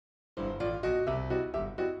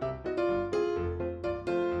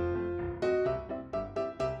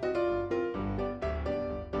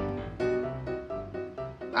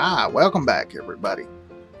Welcome back, everybody.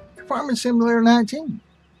 Farming Simulator 19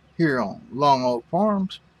 here on Long Oak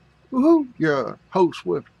Farms. Woohoo! Your host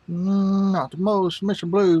with not the most, Mr.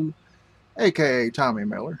 Blue, aka Tommy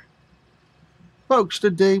Miller. Folks,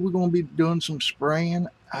 today we're going to be doing some spraying.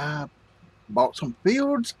 I bought some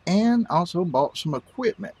fields and also bought some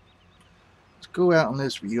equipment. Let's go out in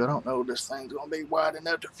this view. I don't know if this thing's going to be wide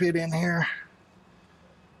enough to fit in here.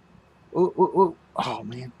 Oh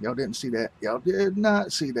man, y'all didn't see that. Y'all did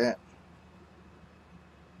not see that.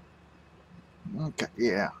 Okay,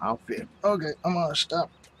 yeah, I'll fit. Okay, I'm gonna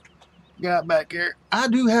stop. Got back here. I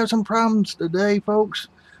do have some problems today, folks.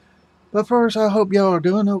 But first, I hope y'all are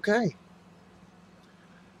doing okay.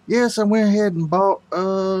 Yes, I went ahead and bought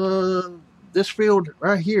this field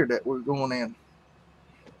right here that we're going in.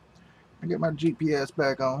 I get my GPS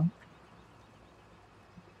back on.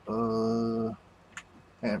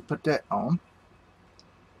 And put that on.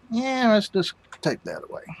 Yeah, let's just take that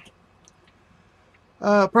away.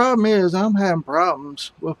 Problem is, I'm having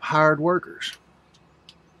problems with hired workers.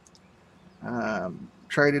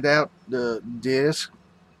 Traded out the disc.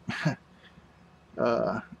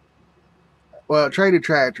 Traded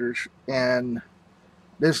tractors, and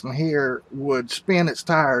this one here would spin its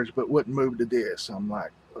tires but wouldn't move the disc. I'm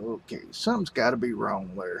like, okay, something's got to be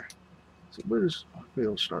wrong there. So where's the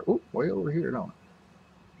field start? Oh, way over here, don't it?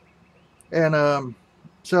 And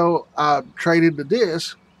so I traded the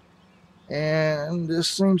disc, and this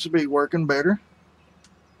seems to be working better.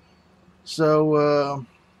 So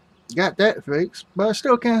got that fixed, but I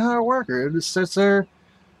still can't hire a worker. It just sits there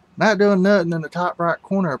not doing nothing in the top right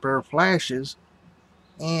corner up there, flashes,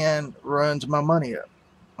 and runs my money up,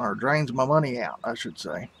 or drains my money out, I should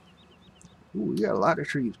say. Ooh, we got a lot of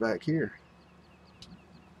trees back here.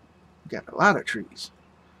 Got a lot of trees.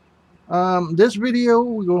 This video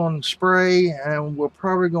we're going to spray, and we're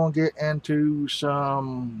probably going to get into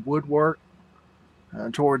some woodwork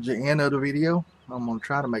towards the end of the video. I'm going to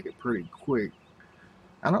try to make it pretty quick.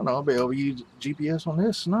 I don't know, I'll be able to use GPS on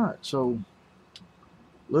this or not. So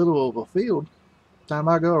little of a field. Time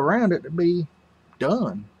I go around it to be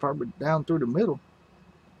done, probably down through the middle.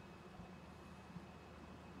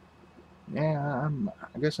 Yeah,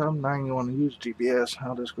 I guess I'm not even going to use GPS.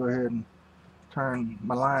 I'll just go ahead and turn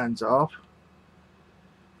my lines off.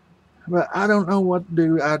 But I don't know what to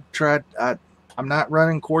do. I'm not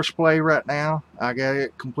running Courseplay right now. I got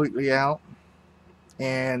it completely out,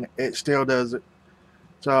 and it still does it.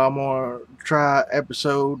 So I'm gonna try I'm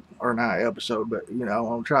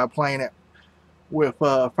gonna try playing it with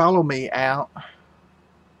Follow Me out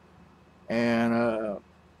and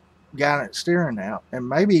Guidance Steering out, and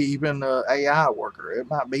maybe even AI worker. It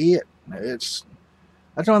might be it. That's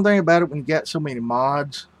the only thing about it when you got so many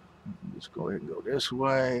mods. Let's go ahead and go this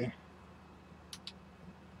way.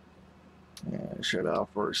 Yeah, shut off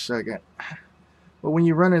for a second. But when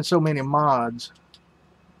you're running so many mods,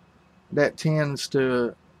 that tends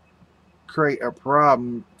to create a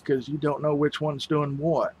problem because you don't know which one's doing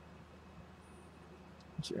what.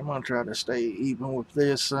 See, I'm gonna try to stay even with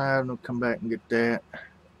this side and we'll come back and get that.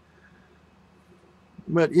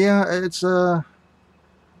 But yeah, it's I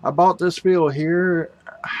bought this field here.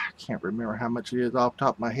 I can't remember how much it is off the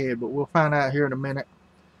top of my head, but we'll find out here in a minute.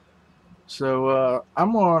 So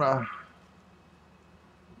I'm gonna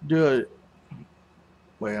do it.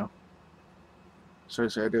 Well, so I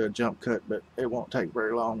say I do a jump cut, but it won't take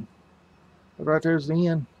very long. But right there's the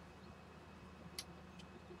end.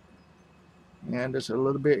 And just a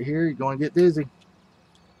little bit here, you're going to get dizzy.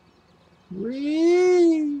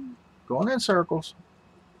 Whee! Going in circles.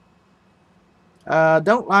 I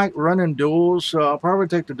don't like running duals, so I'll probably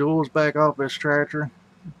take the duals back off this tractor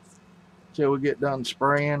till we get done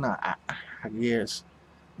spraying. I guess.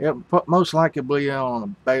 Yep, most likely on a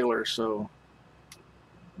baler, so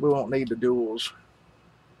we won't need the duals.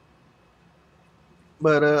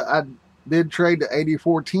 But I did trade the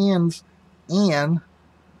 8410s, and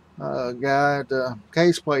a guy at the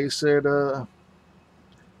case place said,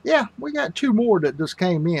 yeah, we got two more that just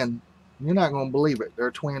came in. You're not going to believe it. They're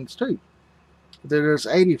twins too. They're just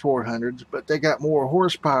 8400s, but they got more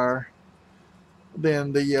horsepower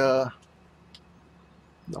than the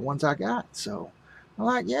ones I got. So I'm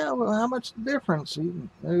like, yeah, well, how much the difference? It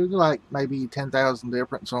was like maybe 10,000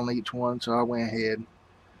 difference on each one, so I went ahead.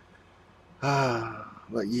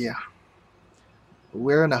 But yeah,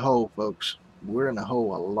 we're in the hole, folks. We're in the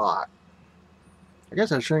hole a lot. I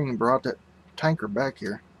guess I shouldn't even brought that tanker back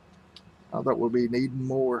here. I thought we'd be needing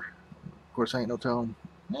more. Of course, ain't no telling.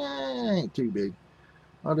 Ain't too big.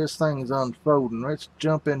 Oh, this thing's unfolding. Let's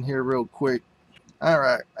jump in here real quick.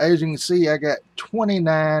 Alright, as you can see, I got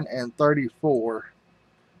 29 and 34.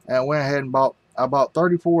 And I went ahead and bought I bought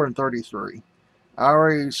 34 and 33. I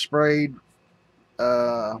already sprayed.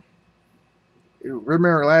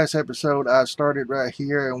 Remember last episode I started right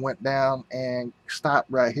here and went down and stopped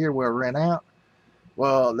right here where I ran out.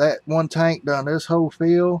 Well, that one tank done this whole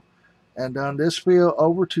field and done this field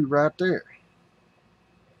over to right there.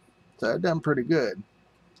 So that done pretty good.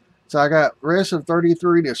 So I got rest of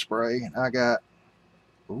 33 to spray. I got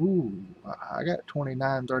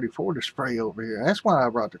 29, 34 to spray over here. That's why I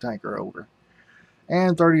brought the tanker over.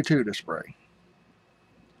 And 32 to spray.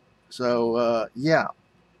 So yeah.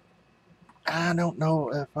 I don't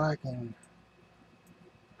know if I can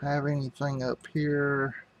have anything up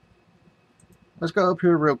here. Let's go up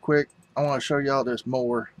here real quick. I want to show y'all this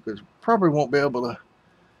more because probably won't be able to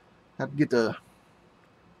have to get the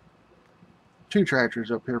 2 tractors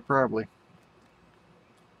up here probably.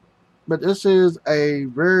 But this is a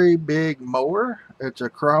very big mower. It's a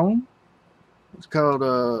Chrome. It's called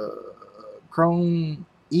a Chrome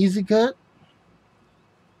Easy Cut.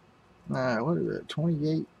 What is it?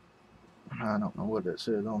 28. I don't know what that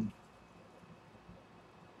says on.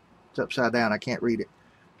 It's upside down. I can't read it.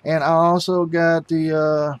 And I also got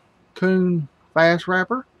the Coon Fast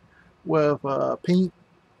Wrapper with pink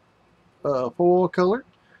foil color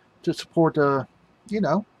to support the,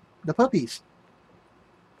 the puppies.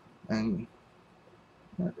 And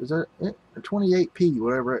is that it? 28P,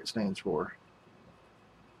 whatever it stands for.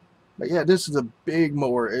 But yeah, this is a big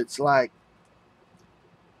mower. It's like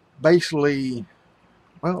basically,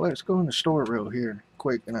 well, let's go in the store real here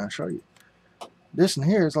quick and I'll show you. This one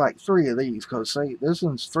here is like 3 of these because see, this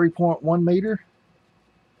one's 3.1 meter.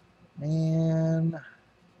 And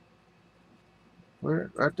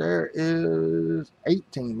right there is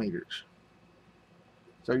 18 meters.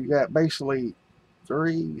 So you got basically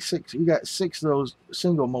 6. You got 6 of those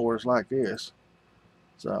single mowers like this.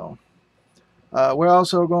 So we're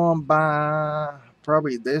also going to buy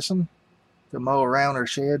probably this one to mow around our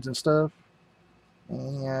sheds and stuff.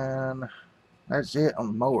 And that's it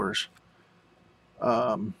on mowers.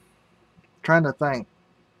 Trying to think.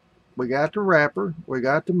 We got the wrapper, we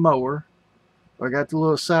got the mower, we got the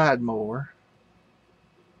little side mower.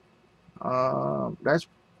 That's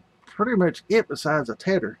pretty much it besides a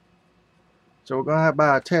tedder. So we're going to have to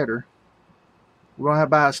buy a tedder. We're going to have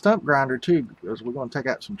to buy a stump grinder too because we're going to take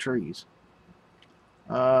out some trees.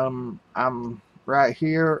 I'm right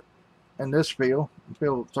here in this field,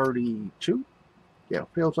 field 32. Yeah,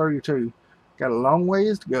 field 32. Got a long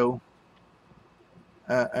ways to go.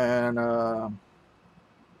 And I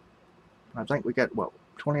think we got, what,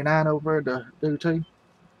 29 over to do too.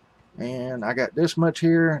 And I got this much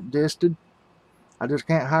here disted. I just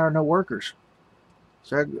can't hire no workers.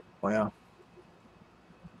 So, well,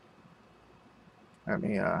 let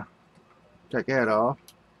me take that off.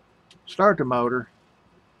 Start the motor.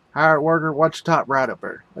 Hire a worker. Watch the top right up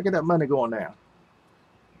there. Look at that money going down.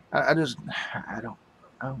 I don't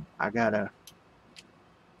know. I gotta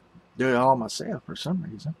do it all myself for some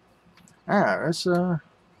reason. Alright, let's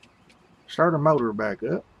start our motor back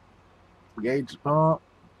up. Gauge the pump.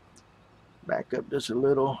 Back up just a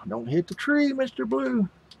little. Don't hit the tree, Mr. Blue.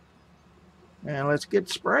 And let's get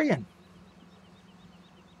spraying.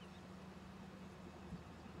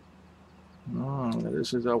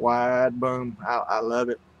 This is a wide boom. I love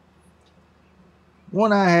it.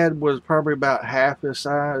 One I had was probably about half the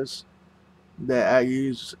size that I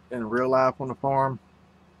use in real life on the farm.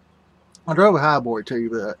 I drove a highboy too,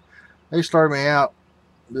 but they started me out.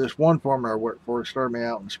 This one farmer I worked for started me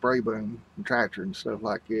out in spray boom and tractor and stuff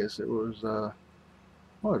like this. It was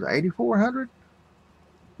what was it, 8400?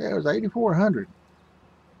 Yeah, it was 8400.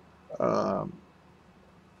 I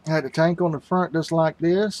had a tank on the front just like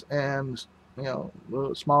this, and a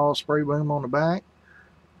little small spray boom on the back.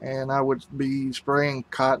 And I would be spraying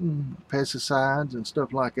cotton, pesticides, and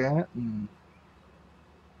stuff like that. And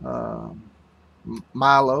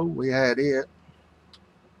Milo, we had it.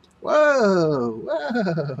 Whoa,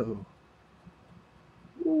 whoa.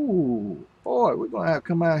 Ooh, boy, we're going to have to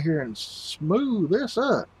come out here and smooth this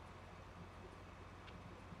up.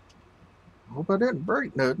 Hope I didn't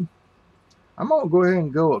break nothing. I'm going to go ahead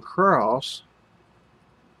and go across.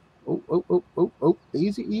 Oh,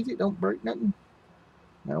 easy, easy, don't break nothing.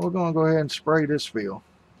 Now we're going to go ahead and spray this field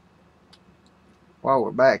while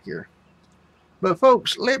we're back here. But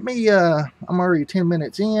folks, let me, I'm already 10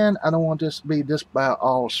 minutes in. I don't want this to be just about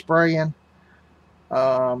all spraying.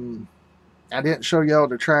 I didn't show y'all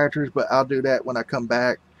the tractors, but I'll do that when I come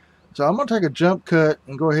back. So I'm going to take a jump cut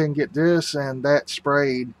and go ahead and get this and that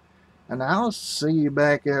sprayed. And I'll see you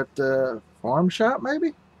back at the farm shop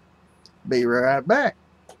maybe. Be right back.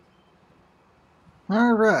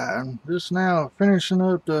 Alright, I'm just now finishing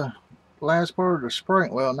up the last part of the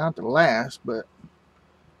spring. Well, not the last, but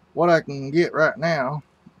what I can get right now.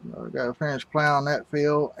 I gotta finish plowing that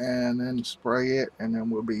field and then spray it, and then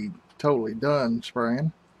we'll be totally done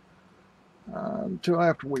spraying until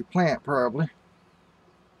after we plant, probably.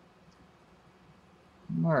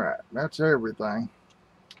 Alright, that's everything.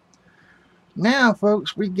 Now,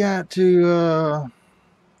 folks, we got to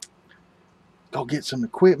go get some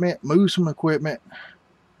equipment, move some equipment.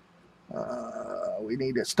 We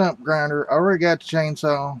need a stump grinder. I already got the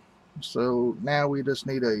chainsaw, so now we just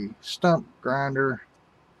need a stump grinder.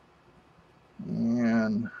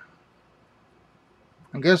 And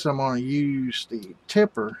I guess I'm going to use the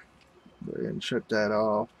tipper. Go ahead and shut that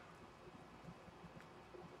off.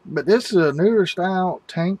 But this is a newer style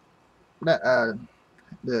tank, that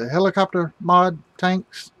the helicopter mod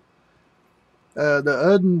tanks. The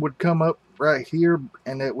oven would come up right here,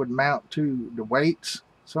 and it would mount to the weights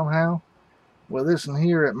somehow. Well, this one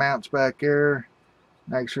here, it mounts back there.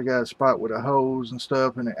 Actually got a spot with a hose and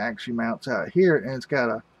stuff, and it actually mounts out here, and it's got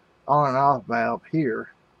a on and off valve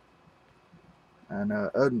here. And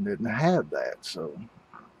oven didn't have that, so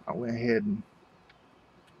I went ahead and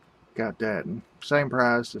got that. And same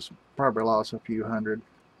price, just probably lost a few hundred.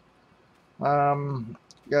 Got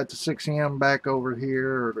the 6M back over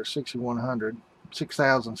here, or the 6100,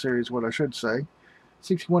 6000 series, what I should say,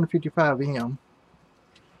 6155M.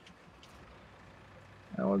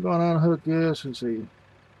 Now we're going to unhook this and see.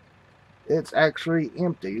 It's actually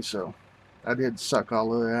empty, so I did suck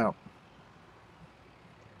all of it out.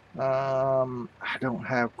 I don't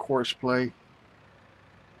have course play.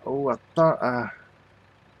 Oh, I thought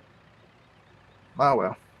oh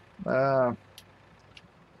well.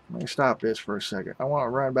 Let me stop this for a second. I want to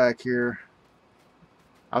run back here.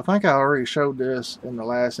 I think I already showed this in the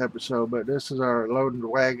last episode, but this is our loading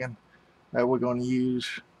wagon that we're going to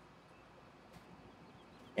use.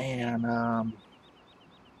 And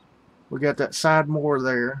we got that side mower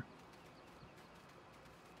there.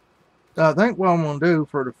 I think what I'm going to do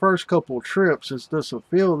for the first couple of trips is just to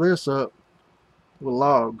fill this up with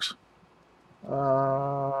logs.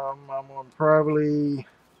 I'm going to probably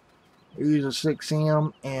use a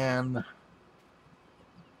 6M and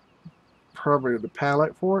probably the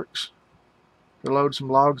pallet forks to load some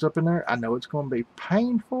logs up in there. I know it's going to be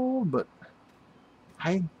painful, but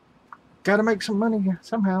hey, got to make some money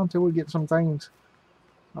somehow until we get some things.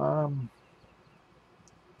 Yeah,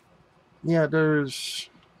 there's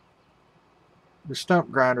the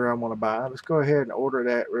stump grinder I want to buy. Let's go ahead and order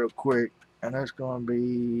that real quick, and that's going to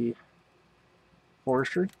be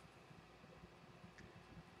forestry.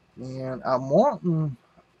 And I'm wanting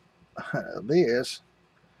this.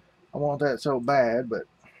 I want that so bad, but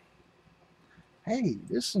hey,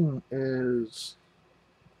 this one is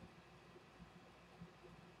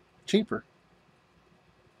cheaper.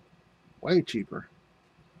 Way cheaper.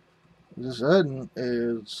 This other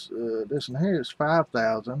is this one here is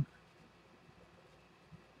 5,000,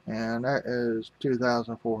 and that is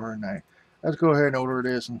 2,490. Let's go ahead and order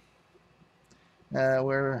this one.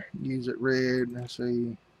 We'll use it red. Let's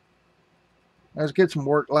see. Let's get some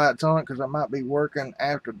work lights on it, because I might be working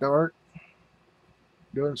after dark,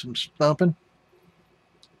 doing some stumping.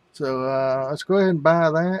 So let's go ahead and buy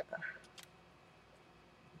that.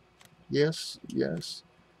 Yes, yes.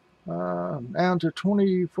 Down to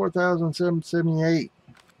 24,778.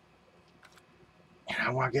 And I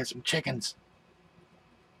want to get some chickens.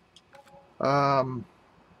 I'm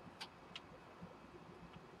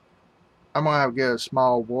gonna have to get a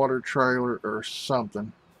small water trailer or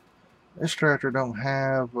something. This tractor don't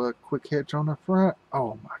have a quick hitch on the front.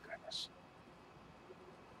 Oh my goodness.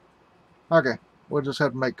 Okay, we'll just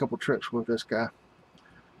have to make a couple trips with this guy.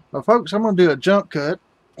 Well, folks, I'm gonna do a jump cut,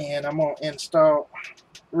 and I'm gonna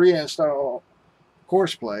reinstall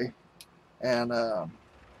Courseplay, and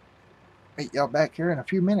meet y'all back here in a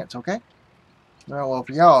few minutes, okay? Well,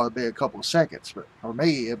 for y'all it'll be a couple of seconds, but for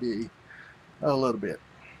me it'll be a little bit.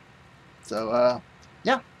 So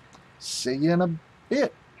yeah, see you in a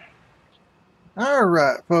bit.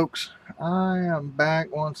 Alright, folks, I am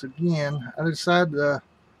back once again. I decided to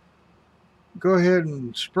go ahead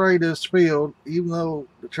and spray this field, even though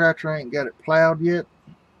the tractor ain't got it plowed yet.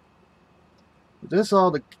 This is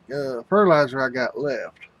all the fertilizer I got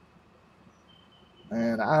left,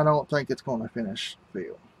 and I don't think it's going to finish the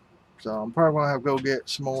field. So I'm probably going to have to go get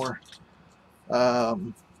some more.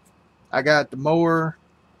 I got the mower,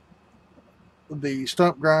 the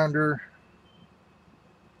stump grinder,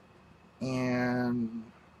 and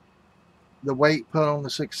the weight put on the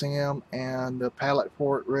 6M, and the pallet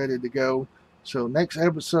fork ready to go. So next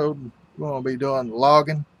episode we're going to be doing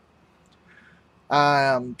logging.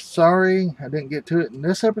 I'm sorry I didn't get to it in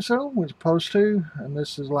this episode. Was supposed to, and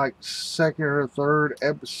this is like second or third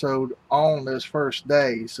episode on this first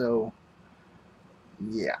day. So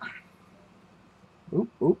yeah. Oop,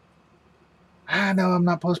 oop. I know I'm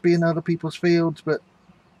not supposed to be in other people's fields, but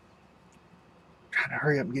I'm trying to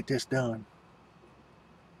hurry up and get this done.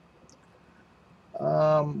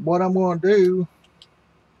 What I'm going to do,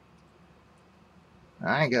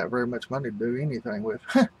 I ain't got very much money to do anything with.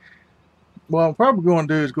 What I'm probably going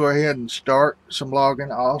to do is go ahead and start some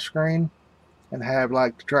logging off screen and have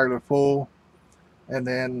like the trailer full, and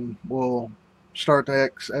then we'll start the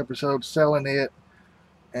next episode selling it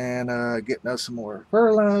and getting us some more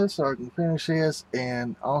fertilizer so I can finish this.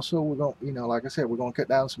 And also we're going to, you know, like I said, we're going to cut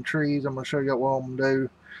down some trees. I'm going to show you what I'm going to do,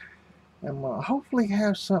 and we'll hopefully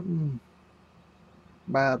have something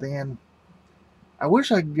by then. I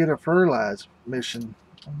wish I could get a fertilizer mission.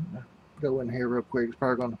 I'm gonna go in here real quick. It's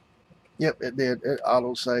probably going to, yep, it did. It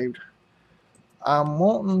auto saved. I'm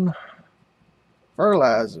wanting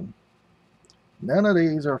fertilizing. None of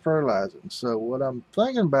these are fertilizing. So what I'm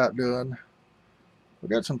thinking about doing, we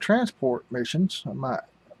got some transport missions I might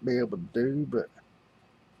be able to do, but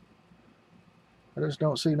I just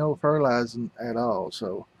don't see no fertilizing at all.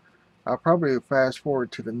 So I'll probably fast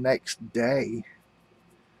forward to the next day,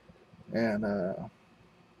 and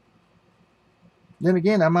then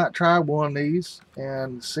again I might try one of these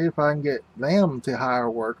and see if I can get them to hire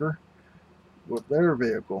a worker with their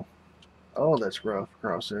vehicle. Oh, that's rough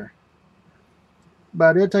across there. But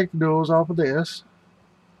I did take the doors off of this,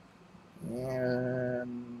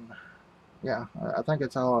 and yeah, I think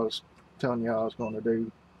that's all I was telling you I was going to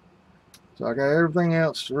do. So I got everything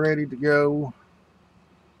else ready to go,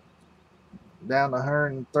 down to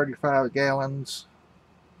 135 gallons,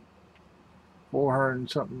 400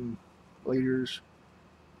 something liters.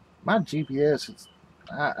 My GPS is,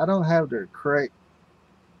 I don't have the correct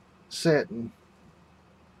setting.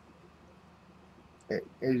 As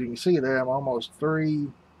you can see there, I'm almost three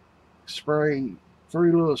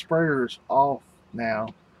little sprayers off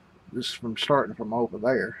now, just from starting from over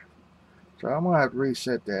there. So I'm gonna have to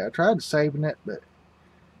reset that. I tried saving it, but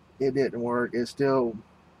it didn't work. It still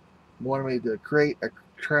wanted me to create a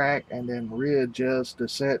track and then readjust the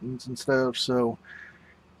settings and stuff. So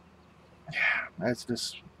yeah, that's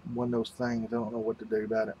just one of those things. I don't know what to do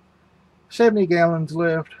about it. 70 gallons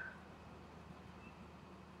left.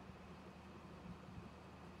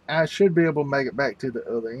 I should be able to make it back to the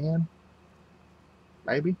other end.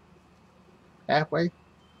 Maybe. Halfway.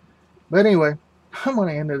 But anyway, I'm going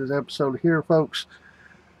to end this episode here, folks.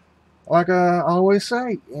 Like I always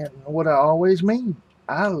say, and what I always mean,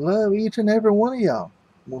 I love each and every one of y'all.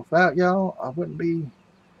 Without y'all, I wouldn't be...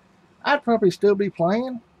 I'd probably still be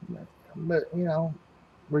playing. But, you know,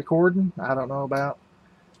 recording, I don't know about.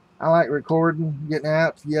 I like recording, getting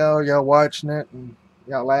out to y'all watching it, and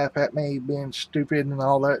y'all laugh at me being stupid and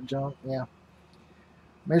all that junk. Yeah.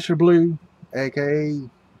 Mr. Blue, aka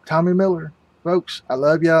Tommy Miller. Folks, I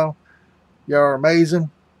love y'all. Y'all are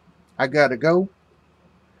amazing. I gotta go.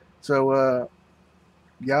 So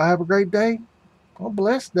y'all have a great day. A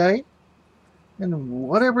blessed day. And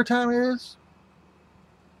whatever time it is,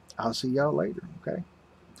 I'll see y'all later. Okay.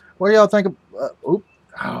 What do y'all think of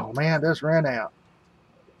oh man, this ran out.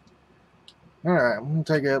 Alright, I'm gonna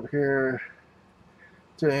take it up here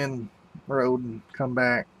to end road and come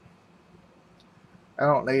back. I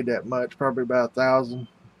don't need that much, probably about 1,000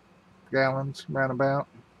 gallons roundabout.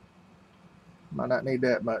 Might not need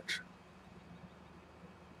that much.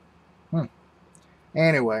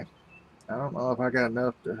 Anyway, I don't know if I got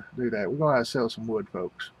enough to do that. We're gonna have to sell some wood,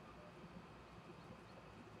 folks.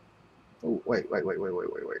 Oh, wait.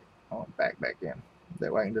 I'll back in.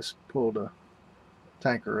 That way I can just pull the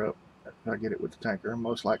tanker up. If I get it with the tanker, I'm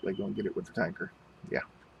most likely gonna get it with the tanker. Yeah.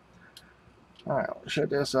 Alright, I'll shut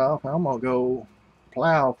this off. I'm gonna go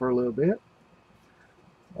plow for a little bit.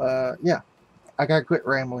 Yeah, I gotta quit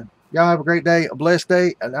rambling. Y'all have a great day, a blessed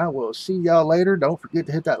day, and I will see y'all later. Don't forget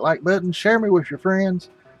to hit that like button, share me with your friends,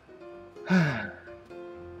 and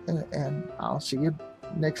I'll see you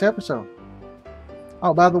next episode.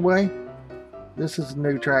 Oh, by the way, this is a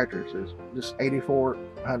new tractor. It's just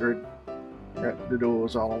 8400. Got the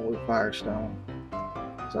doors on with Firestone.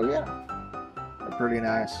 So yeah, they're pretty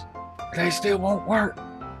nice. They still won't work.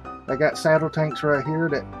 They got saddle tanks right here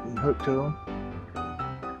that can hook to them.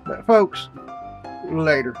 But folks,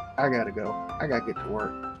 later. I gotta go. I gotta get to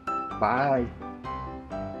work. Bye.